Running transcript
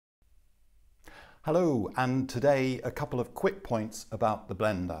Hello, and today a couple of quick points about the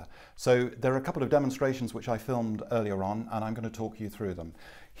blender. So there are a couple of demonstrations which I filmed earlier on, and I'm going to talk you through them.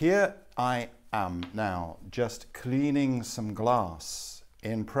 Here I am now just cleaning some glass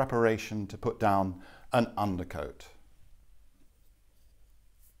in preparation to put down an undercoat.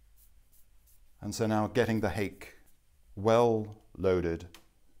 And so now getting the hake well loaded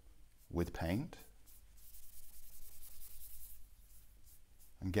with paint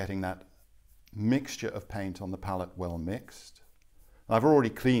and getting that mixture of paint on the palette well mixed. I've already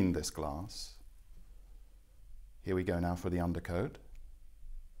cleaned this glass. Here we go now for the undercoat.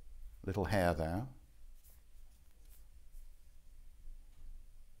 Little hair there.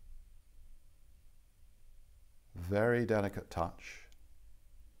 Very delicate touch.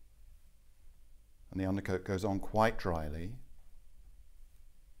 And the undercoat goes on quite dryly.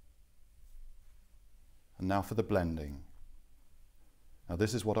 And now for the blending. Now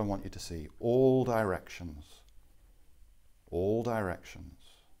this is what I want you to see. All directions. All directions.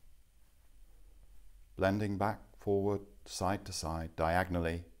 Blending back, forward, side to side,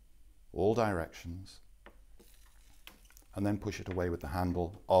 diagonally. All directions. And then push it away with the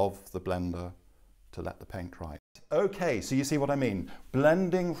handle of the blender to let the paint dry. Okay, so you see what I mean.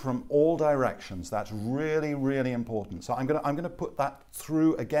 Blending from all directions, that's really, really important. So I'm gonna put that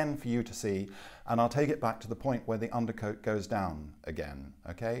through again for you to see, and I'll take it back to the point where the undercoat goes down again,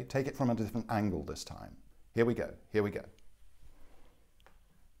 okay? Take it from a different angle this time. Here we go, here we go.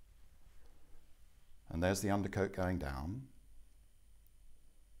 And there's the undercoat going down.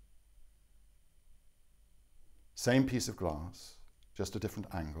 Same piece of glass, just a different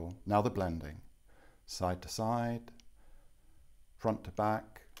angle. Now the blending. Side to side, front to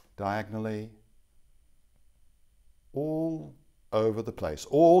back, diagonally, all over the place,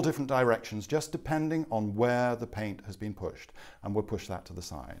 all different directions, just depending on where the paint has been pushed. And we'll push that to the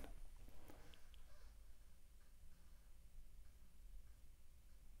side.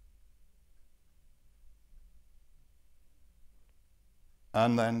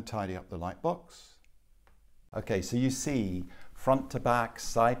 And then tidy up the light box. Okay, so you see front to back,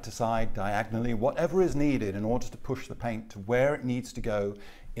 side to side, diagonally, whatever is needed in order to push the paint to where it needs to go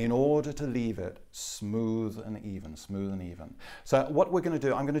in order to leave it smooth and even, smooth and even. So what we're going to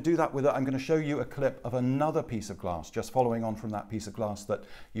do, I'm going to do that with, I'm going to show you a clip of another piece of glass, just following on from that piece of glass that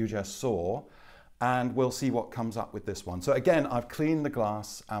you just saw, and we'll see what comes up with this one. So again, I've cleaned the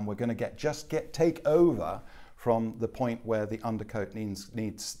glass, and we're going to take over from the point where the undercoat needs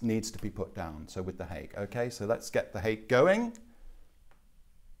to be put down, so with the hake. Okay, so let's get the hake going.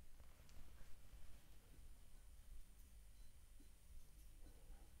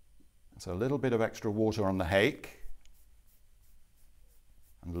 So a little bit of extra water on the hake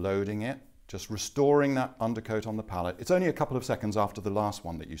and loading it, just restoring that undercoat on the palette. It's only a couple of seconds after the last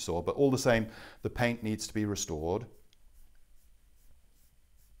one that you saw, but all the same, the paint needs to be restored.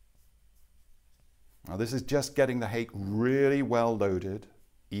 Now this is just getting the hake really well loaded,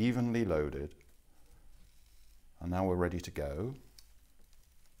 evenly loaded. And now we're ready to go.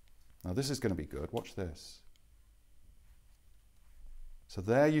 Now this is going to be good. Watch this. So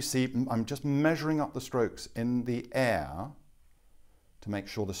there you see, I'm just measuring up the strokes in the air to make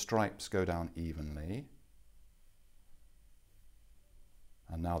sure the stripes go down evenly.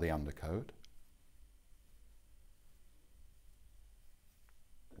 And now the undercoat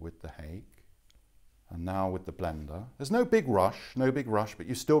with the hake. And now with the blender. There's no big rush, but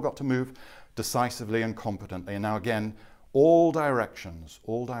you've still got to move decisively and competently. And now again, all directions,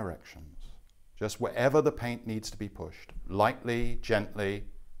 all directions. Just wherever the paint needs to be pushed. Lightly, gently,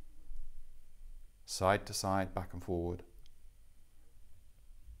 side to side, back and forward.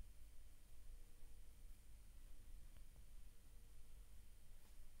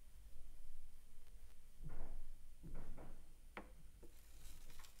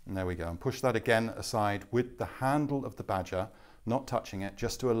 And there we go, and push that again aside with the handle of the badger, not touching it,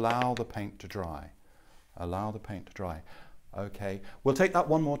 just to allow the paint to dry. Allow the paint to dry. Okay, we'll take that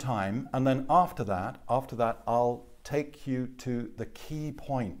one more time, and then after that, I'll take you to the key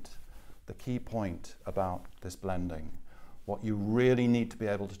point about this blending. What you really need to be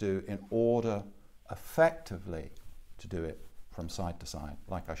able to do in order effectively to do it from side to side,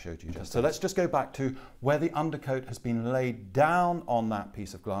 like I showed you just. So let's just go back to where the undercoat has been laid down on that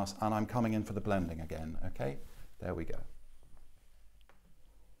piece of glass, and I'm coming in for the blending again, okay? There we go.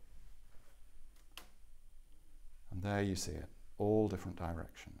 And there you see it, all different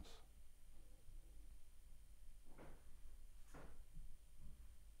directions.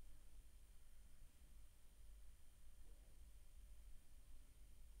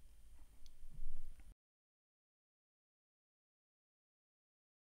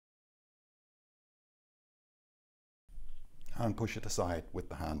 and push it aside with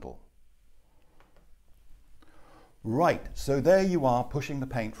the handle. Right, so there you are, pushing the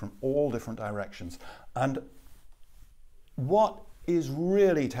paint from all different directions. And what is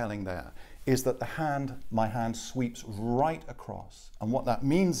really telling there is that my hand sweeps right across. And what that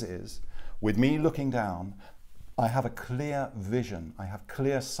means is, with me looking down, I have a clear vision. I have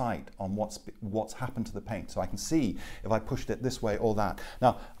clear sight on what's happened to the paint. So I can see if I pushed it this way or that.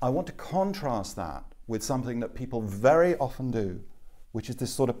 Now, I want to contrast that with something that people very often do, which is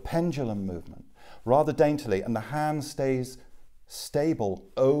this sort of pendulum movement, rather daintily, and the hand stays stable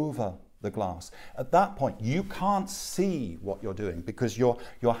over the glass. At that point, you can't see what you're doing because your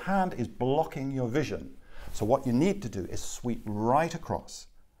hand is blocking your vision. So what you need to do is sweep right across,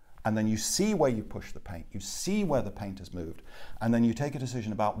 and then you see where you push the paint, you see where the paint has moved, and then you take a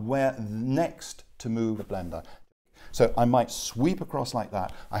decision about where next to move the blender. So I might sweep across like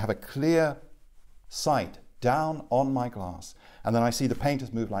that. I have a clear sight down on my glass, and then I see the paint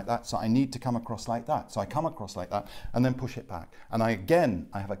has moved like that, so I need to come across like that. So I come across like that and then push it back. And I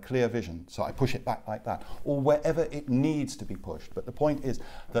have a clear vision, so I push it back like that, or wherever it needs to be pushed. But the point is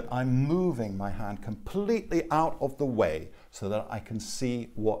that I'm moving my hand completely out of the way so that I can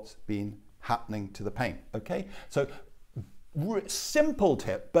see what's been happening to the paint, okay? So simple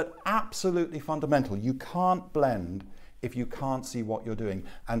tip, but absolutely fundamental. You can't blend if you can't see what you're doing.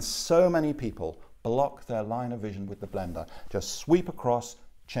 And so many people block their line of vision with the blender. Just sweep across,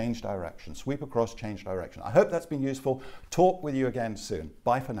 change direction. Sweep across, change direction. I hope that's been useful. Talk with you again soon.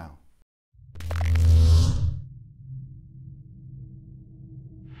 Bye for now.